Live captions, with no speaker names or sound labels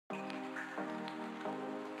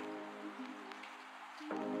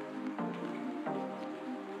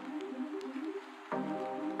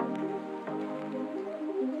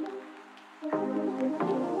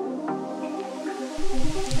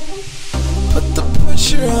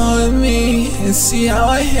pressure on me and see how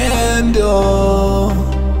I handle.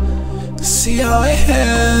 See how I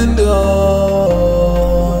handle.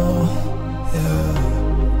 Yeah.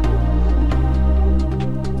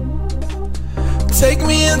 Take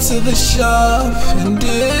me into the shop and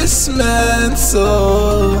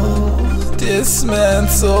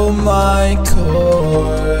dismantle my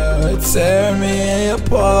core. Tear me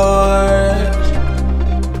apart.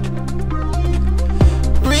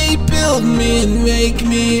 Rebuild me and make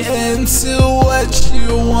me into what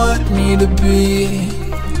you want me to be.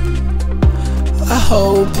 I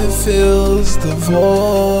hope it fills the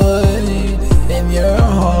void in your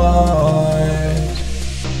heart.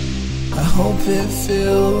 I hope it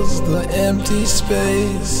fills the empty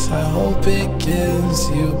space. I hope it gives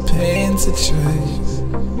you pain to chase.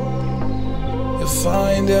 You'll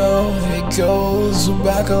find out it goes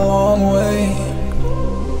back a long way.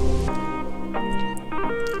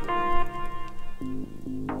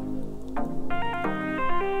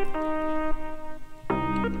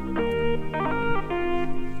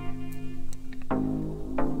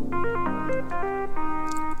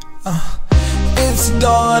 It's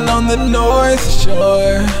dawn on the North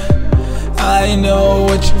Shore. I know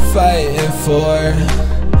what you're fighting for.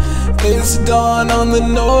 It's dawn on the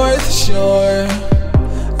North Shore.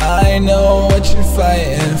 I know what you're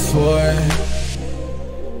fighting for.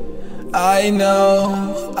 I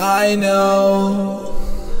know, I know,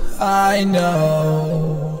 I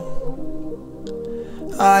know,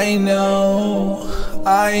 I know,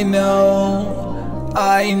 I know,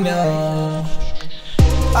 I know.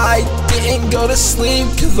 I didn't go to sleep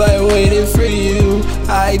cause I waited for you.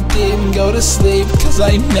 I didn't go to sleep cause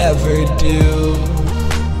I never do.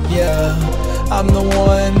 Yeah, I'm the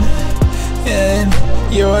one and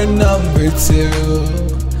you're number two.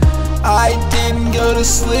 I didn't go to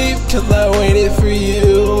sleep cause I waited for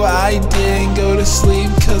you. I didn't go to sleep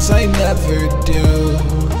cause I never do.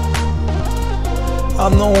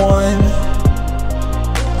 I'm the one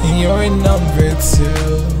and you're number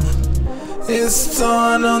two. It's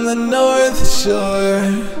dawn on the North Shore.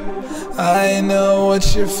 I know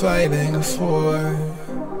what you're fighting for.